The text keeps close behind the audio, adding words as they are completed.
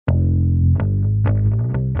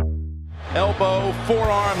Elbow,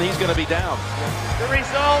 forearm, he's going to be down. The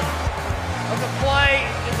result of the play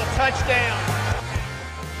is a touchdown.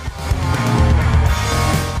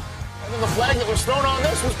 And then the flag that was thrown on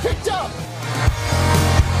this was picked up.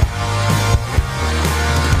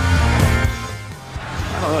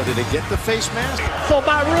 I don't know, did it get the face mask? So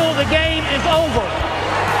by rule, the game is over.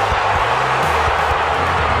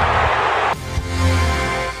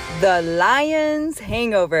 The Lions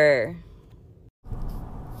Hangover.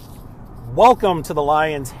 Welcome to the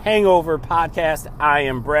Lions Hangover podcast. I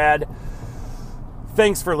am Brad.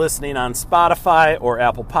 Thanks for listening on Spotify or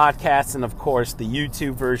Apple Podcasts. And of course, the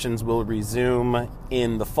YouTube versions will resume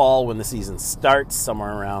in the fall when the season starts,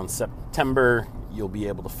 somewhere around September. You'll be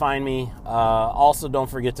able to find me. Also, don't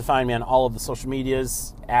forget to find me on all of the social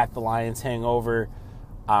medias at the Lions Hangover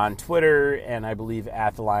on Twitter, and I believe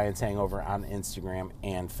at the Lions Hangover on Instagram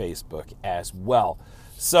and Facebook as well.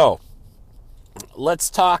 So, let's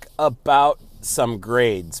talk about some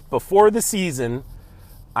grades. Before the season,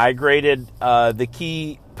 I graded the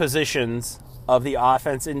key positions of the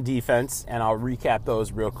offense and defense, and I'll recap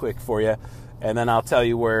those real quick for you, and then I'll tell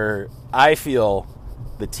you where I feel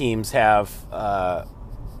the teams have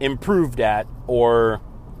improved at or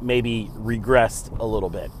maybe regressed a little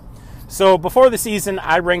bit. So before the season,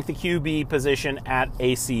 I ranked the QB position at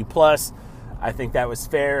a C+. I think that was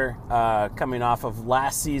fair coming off of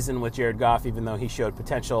last season with Jared Goff. Even though he showed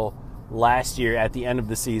potential last year at the end of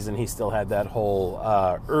the season, he still had that whole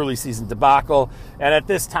early season debacle. And at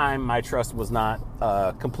this time, my trust was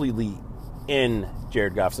not completely in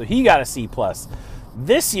Jared Goff. So he got a C+.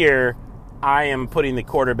 This year, I am putting the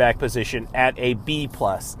quarterback position at a B+.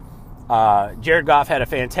 Jared Goff had a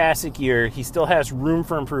fantastic year. He still has room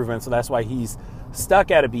for improvement, so that's why he's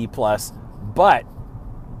stuck at a B+. But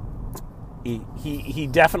he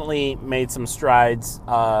definitely made some strides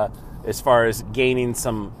as far as gaining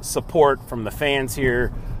some support from the fans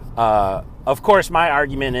here. Of course, my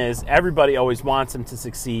argument is everybody always wants him to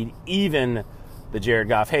succeed, even the Jared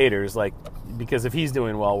Goff haters, because if he's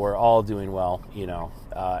doing well, we're all doing well,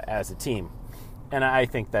 as a team. And I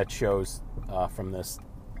think that shows from this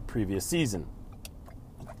previous season.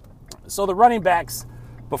 So the running backs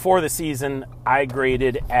before the season, I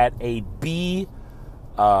graded at a B.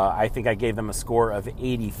 I think I gave them a score of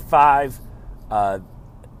 85.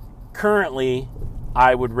 Currently,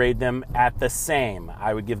 I would rate them at the same.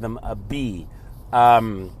 I would give them a B.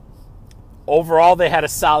 Overall, they had a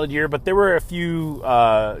solid year, but there were a few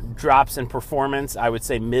drops in performance. I would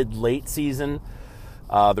say mid-late season.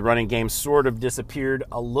 The running game sort of disappeared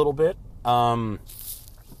a little bit.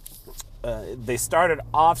 They started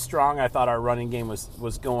off strong. I thought our running game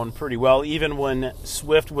was going pretty well. Even when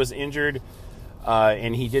Swift was injured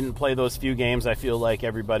and he didn't play those few games, I feel like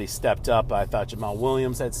everybody stepped up. I thought Jamal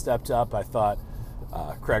Williams had stepped up. I thought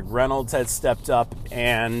Craig Reynolds had stepped up.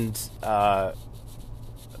 And, I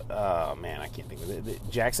can't think of it.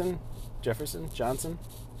 Johnson?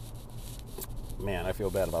 Man, I feel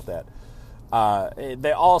bad about that.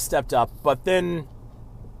 They all stepped up. But then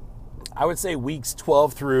I would say weeks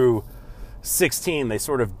 12 through 16, they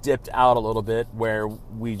sort of dipped out a little bit where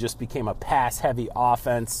we just became a pass-heavy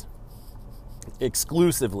offense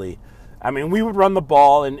exclusively. I mean, we would run the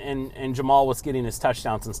ball, and Jamal was getting his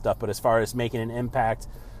touchdowns and stuff, but as far as making an impact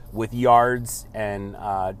with yards and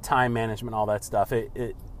time management, all that stuff,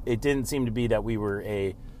 it didn't seem to be that we were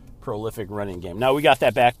a prolific running game. Now, we got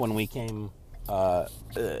that back when we came for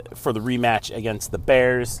the rematch against the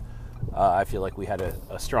Bears. I feel like we had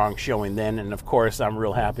a strong showing then, and of course, I'm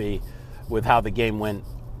real happy with how the game went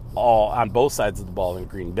all on both sides of the ball in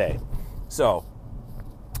Green Bay. So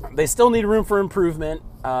they still need room for improvement.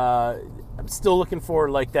 I'm still looking for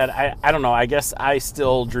that. I don't know. I guess I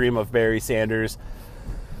still dream of Barry Sanders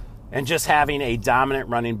and just having a dominant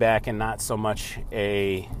running back and not so much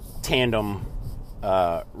a tandem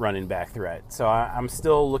running back threat. So I'm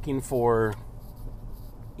still looking for,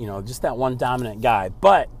 just that one dominant guy.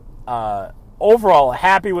 But overall,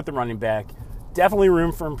 happy with the running back. Definitely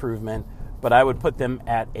room for improvement, but I would put them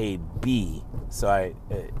at a B. So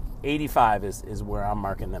 85 is where I'm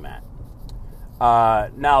marking them at.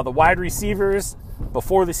 Now, the wide receivers,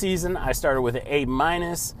 before the season, I started with an A-.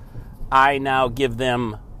 I now give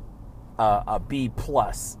them a B+.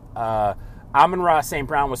 Amon-Ra St.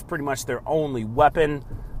 Brown was pretty much their only weapon.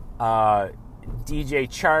 DJ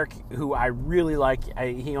Chark, who I really like,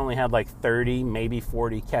 he only had 30, maybe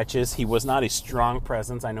 40 catches. He was not a strong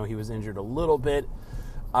presence. I know he was injured a little bit.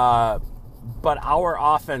 But our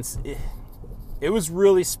offense, it was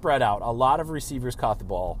really spread out. A lot of receivers caught the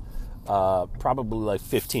ball. Probably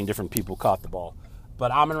 15 different people caught the ball.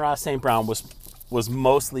 But Amon-Ra St. Brown was was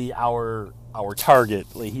mostly our target.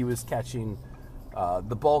 Like, he was catching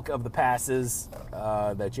the bulk of the passes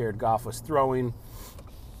that Jared Goff was throwing.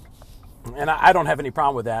 And I don't have any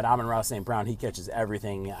problem with that. Amon-Ra St. Brown, he catches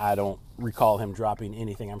everything. I don't recall him dropping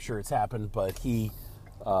anything. I'm sure it's happened, but he's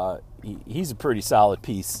a pretty solid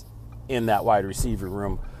piece in that wide receiver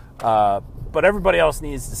room. But everybody else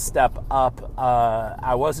needs to step up.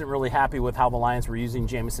 I wasn't really happy with how the Lions were using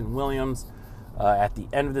Jameson Williams at the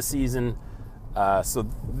end of the season. So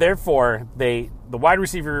therefore, the wide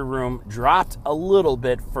receiver room dropped a little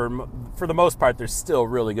bit. For the most part, they're still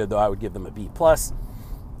really good, though. I would give them a B+.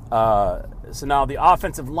 So now the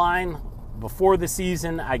offensive line, before the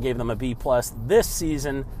season, I gave them a B+. This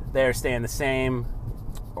season, they are staying the same,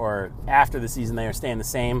 or after the season, they are staying the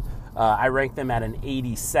same. I ranked them at an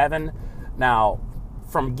 87. Now,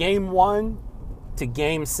 from game 1 to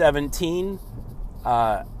game 17,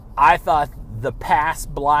 I thought the pass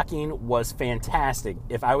blocking was fantastic.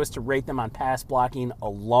 If I was to rate them on pass blocking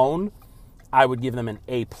alone, I would give them an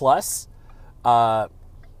A+.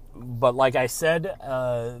 But like I said,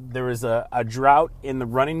 there was a drought in the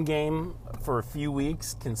running game for a few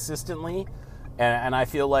weeks consistently, and I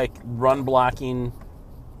feel like run blocking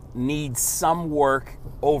needs some work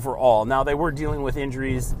overall. Now, they were dealing with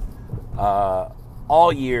injuries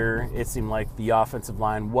all year. It seemed like the offensive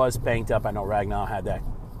line was banged up. I know Ragnow had that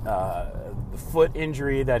the foot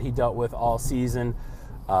injury that he dealt with all season.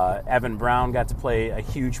 Evan Brown got to play a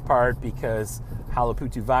huge part because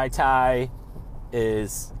Halaputu Vaitai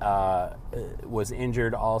was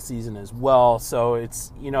injured all season as well. So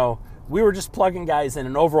it's, we were just plugging guys in,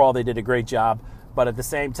 and overall they did a great job. But at the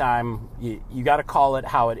same time, you got to call it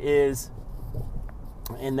how it is.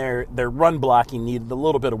 And their run blocking needed a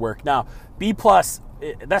little bit of work. Now, B+,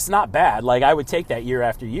 that's not bad. Like, I would take that year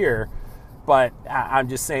after year. But I'm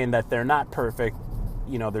just saying that they're not perfect.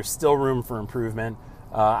 There's still room for improvement.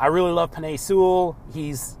 I really love Penei Sewell.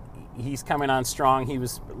 He's coming on strong. He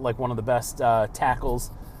was like one of the best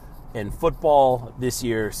tackles in football this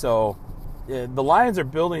year. So the Lions are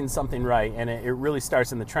building something right, and it really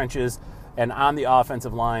starts in the trenches. And on the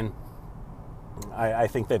offensive line, I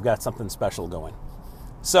think they've got something special going.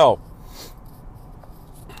 So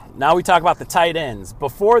now we talk about the tight ends.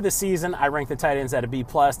 Before the season, I ranked the tight ends at a B+.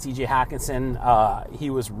 TJ Hockenson, he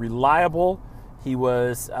was reliable. He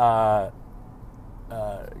was,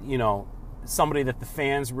 somebody that the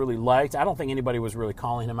fans really liked. I don't think anybody was really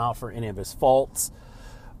calling him out for any of his faults.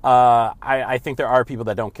 I think there are people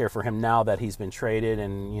that don't care for him now that he's been traded,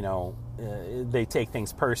 and, they take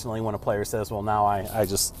things personally when a player says, well, now I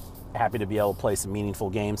just happy to be able to play some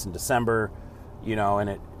meaningful games in December, and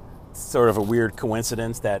it's sort of a weird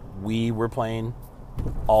coincidence that we were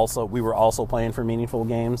also playing for meaningful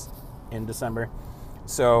games in December.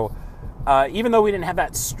 So even though we didn't have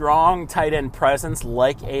that strong tight end presence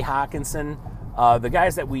like a Hockenson, the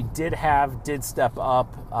guys that we did have did step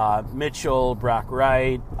up. Mitchell, Brock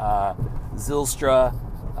Wright, Zylstra.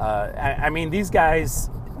 I mean, these guys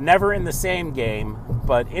never in the same game,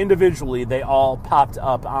 but individually they all popped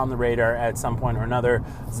up on the radar at some point or another.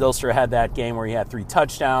 Zylstra had that game where he had 3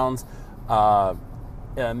 touchdowns.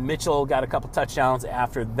 Mitchell got a couple touchdowns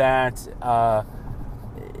after that.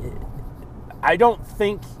 I don't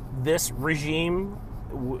think this regime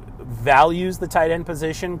values the tight end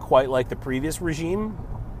position quite like the previous regime.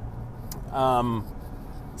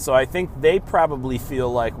 So I think they probably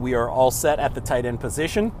feel like we are all set at the tight end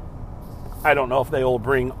position. I don't know if they will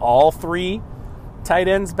bring all 3 tight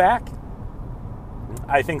ends back.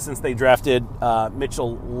 I think since they drafted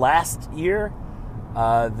Mitchell last year,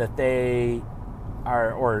 that they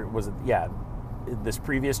are, or was it, this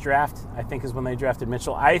previous draft, I think is when they drafted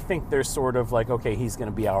Mitchell. I think they're sort of like, okay, he's going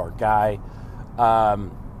to be our guy.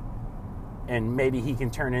 And maybe he can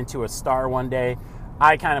turn into a star one day.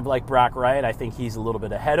 I kind of like Brock Wright. I think he's a little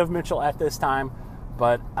bit ahead of Mitchell at this time.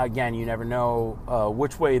 But again, you never know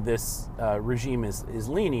which way this regime is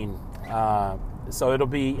leaning. So it'll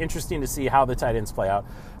be interesting to see how the tight ends play out.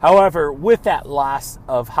 However, with that loss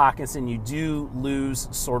of Hockenson, you do lose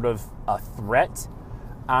sort of a threat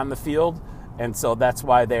on the field. And so that's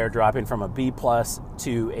why they are dropping from a B+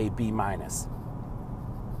 to a B-.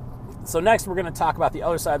 So next, we're going to talk about the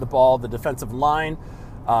other side of the ball, the defensive line.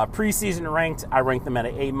 Preseason ranked, I ranked them at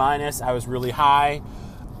an A-. I was really high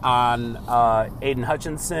on Aiden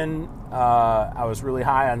Hutchinson. I was really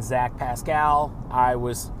high on Zach Pascal. I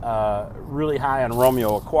was really high on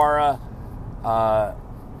Romeo Okwara.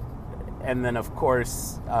 And then, of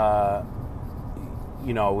course,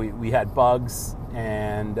 we had Bugs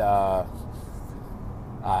and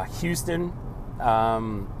Houston.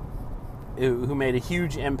 who made a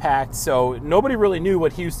huge impact. So nobody really knew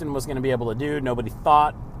what Houston was going to be able to do. Nobody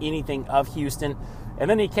thought anything of Houston. And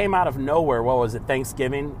then he came out of nowhere. What was it,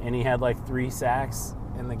 Thanksgiving? And he had like 3 sacks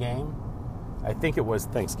in the game. I think it was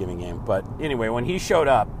Thanksgiving game. But anyway, when he showed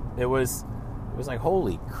up, it was like,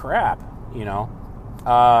 holy crap, you know.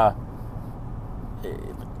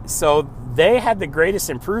 So they had the greatest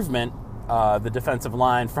improvement, the defensive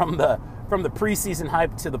line, from the preseason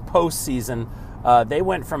hype to the postseason. They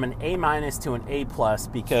went from an A- to an A+,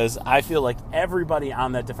 because I feel like everybody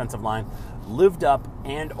on that defensive line lived up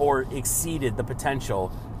and or exceeded the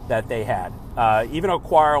potential that they had. Even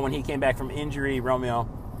Okwara, when he came back from injury, Romeo,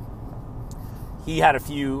 he had a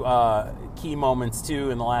few key moments too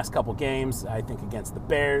in the last couple games. I think against the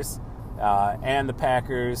Bears and the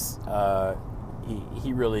Packers,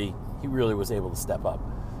 he really was able to step up.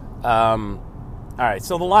 All right,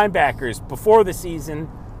 so the linebackers before the season,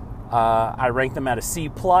 I ranked them at a C+.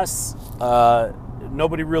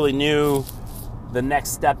 Nobody really knew the next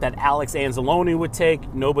step that Alex Anzalone would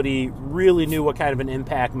take. Nobody really knew what kind of an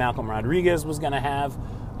impact Malcolm Rodriguez was going to have.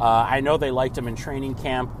 I know they liked him in training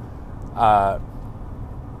camp. But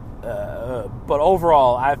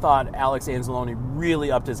overall, I thought Alex Anzalone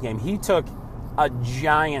really upped his game. He took a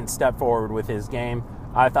giant step forward with his game.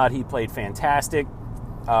 I thought he played fantastic.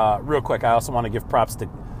 Real quick, I also want to give props to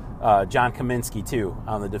John Kaminsky, too,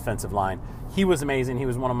 on the defensive line. He was amazing. He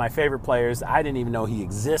was one of my favorite players. I didn't even know he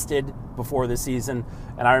existed before the season.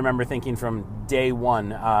 And I remember thinking from day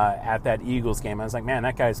one at that Eagles game, I was like, man,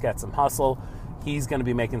 that guy's got some hustle. He's going to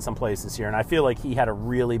be making some plays this year. And I feel like he had a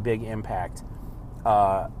really big impact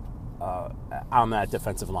on that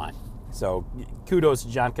defensive line. So kudos to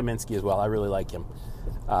John Kaminsky as well. I really like him.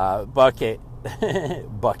 Bucket.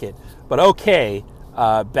 But okay,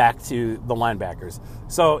 back to the linebackers.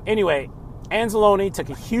 So anyway, Anzalone took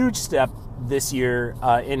a huge step this year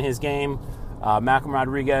in his game. Malcolm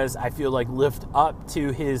Rodriguez, I feel like, lived up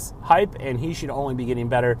to his hype, and he should only be getting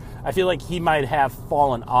better. I feel like he might have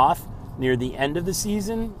fallen off near the end of the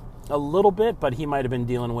season a little bit, but he might have been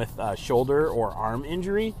dealing with shoulder or arm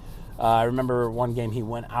injury. I remember one game he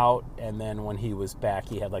went out, and then when he was back,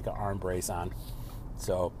 he had like an arm brace on.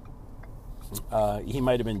 So he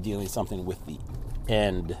might have been dealing something with the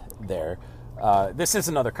end there. This is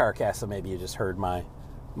another car cast, so maybe you just heard my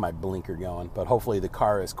blinker going, but hopefully the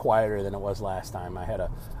car is quieter than it was last time. I had a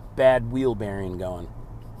bad wheel bearing going.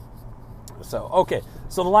 So, okay.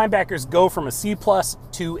 So the linebackers go from a C+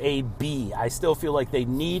 to a B. I still feel like they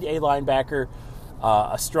need a linebacker,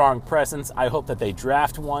 a strong presence. I hope that they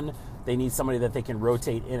draft one. They need somebody that they can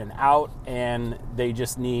rotate in and out, and they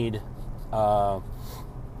just need the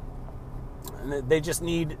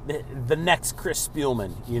next Chris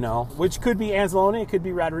Spielman, you know, which could be Anzalone, it could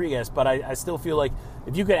be Rodriguez, but I still feel like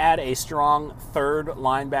if you could add a strong third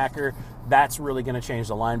linebacker, that's really going to change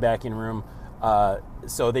the linebacking room.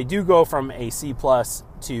 So they do go from a C+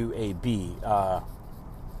 to a B.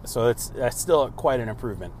 So that's still quite an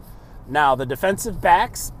improvement. Now, the defensive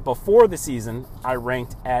backs before the season, I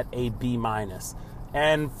ranked at a B-.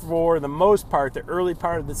 And for the most part, the early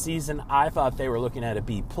part of the season, I thought they were looking at a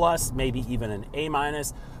B+, maybe even an A-.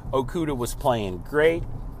 Okudah was playing great.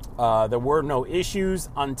 There were no issues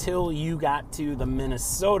until you got to the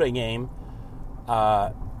Minnesota game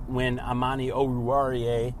when Amani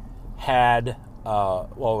Oruwariye had,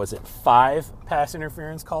 5 pass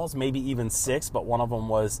interference calls, maybe even 6, but one of them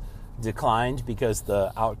was declined because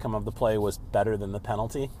the outcome of the play was better than the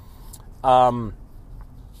penalty. And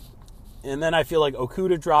then I feel like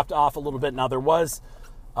Okudah dropped off a little bit. Now there was,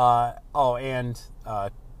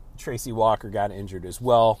 Tracy Walker got injured as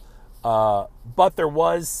well. But there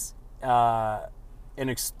was an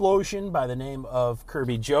explosion by the name of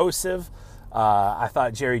Kirby Joseph. I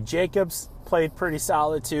thought Jerry Jacobs played pretty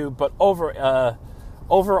solid too. But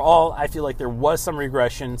overall, I feel like there was some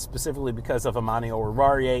regression, specifically because of Amani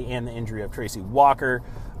Oruwariye and the injury of Tracy Walker.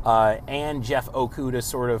 And Jeff Okudah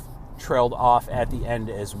sort of trailed off at the end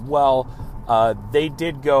as well. They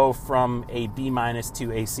did go from a B-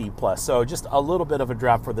 to a C+. So just a little bit of a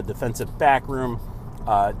drop for the defensive back room.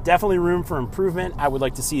 Definitely room for improvement. I would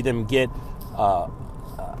like to see them get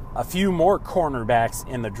a few more cornerbacks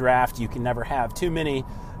in the draft. You can never have too many,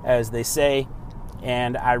 as they say.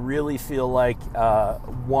 And I really feel like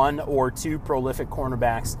 1 or 2 prolific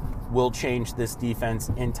cornerbacks will change this defense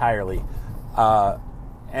entirely.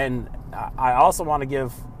 And I also want to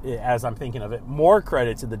give, as I'm thinking of it, more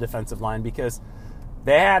credit to the defensive line because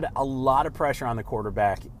they had a lot of pressure on the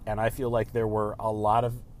quarterback, and I feel like there were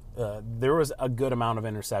there was a good amount of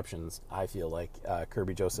interceptions. I feel like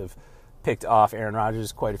Kirby Joseph picked off Aaron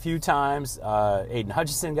Rodgers quite a few times. Aiden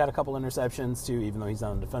Hutchinson got a couple interceptions too, even though he's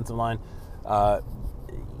on the defensive line.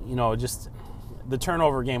 Just the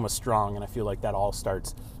turnover game was strong, and I feel like that all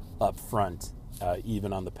starts up front,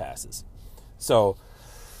 even on the passes. So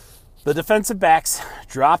the defensive backs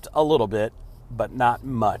dropped a little bit, but not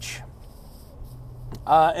much.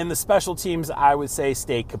 And the special teams, I would say,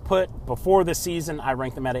 stay kaput. Before the season, I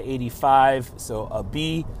ranked them at an 85, so a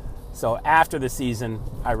B. So after the season,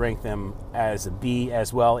 I ranked them as a B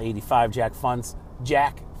as well, 85. Jack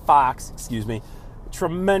Fox,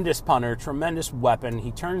 tremendous punter, tremendous weapon.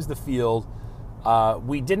 He turns the field.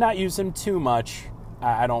 We did not use him too much,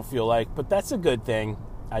 I don't feel like, but that's a good thing,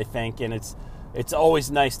 I think, and it's always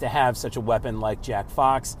nice to have such a weapon like Jack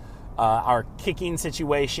Fox. Our kicking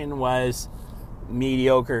situation was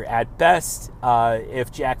mediocre at best.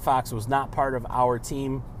 If Jack Fox was not part of our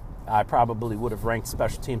team, I probably would have ranked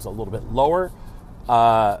special teams a little bit lower.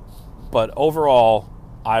 But overall,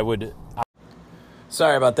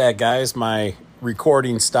 Sorry about that, guys. My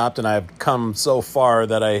recording stopped, and I've come so far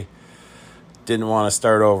that I didn't want to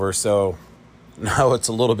start over. So now it's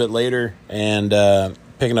a little bit later and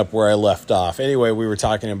picking up where I left off. Anyway, we were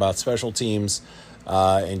talking about special teams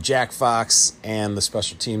and Jack Fox and the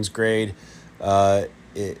special teams grade.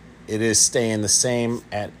 It is staying the same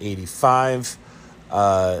at 85.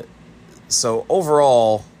 So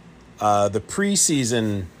overall, the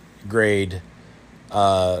preseason grade,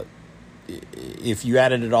 if you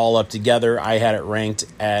added it all up together, I had it ranked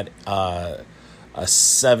at a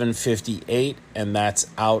 758, and that's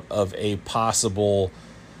out of a possible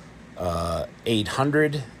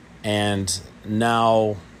 800. And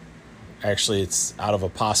now, actually, it's out of a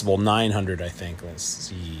possible 900, I think. Let's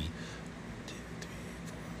see.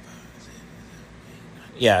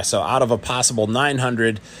 Yeah, so out of a possible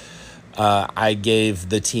 900, I gave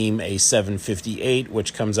the team a 758,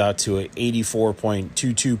 which comes out to an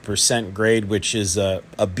 84.22% grade, which is a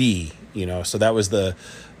B. So that was the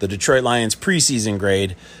Detroit Lions preseason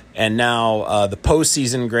grade, and now the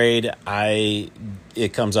postseason grade,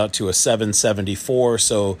 it comes out to a 774.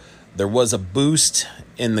 So there was a boost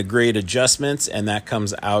in the grade adjustments, and that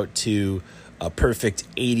comes out to a perfect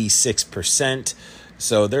 86%.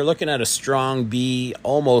 So they're looking at a strong B,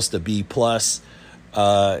 almost a B plus.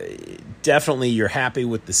 Definitely, you're happy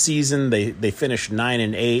with the season. They finished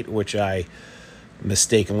 9-8, which I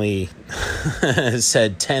mistakenly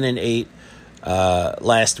said 10-8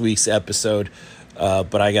 last week's episode,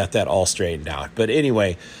 but I got that all straightened out. But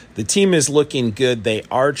anyway, the team is looking good. They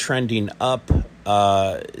are trending up,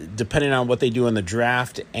 depending on what they do in the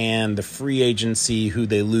draft and the free agency, who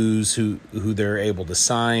they lose, who they're able to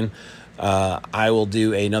sign. I will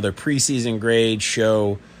do another preseason grade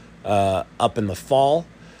show up in the fall.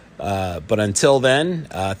 But until then,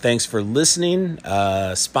 thanks for listening.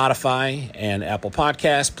 Spotify and Apple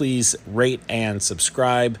Podcasts, please rate and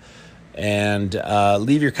subscribe, and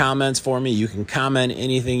leave your comments for me. You can comment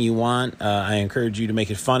anything you want. I encourage you to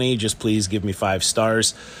make it funny. Just please give me 5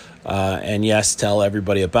 stars. And yes, tell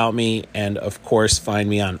everybody about me. And of course, find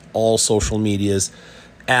me on all social medias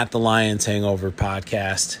at the Lions Hangover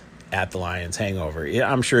Podcast. At the Lions Hangover. Yeah,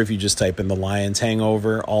 I'm sure if you just type in the Lions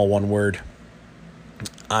Hangover, all one word,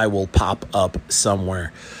 I will pop up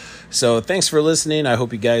somewhere. So thanks for listening. I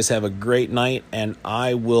hope you guys have a great night, and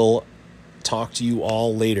I will talk to you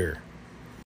all later.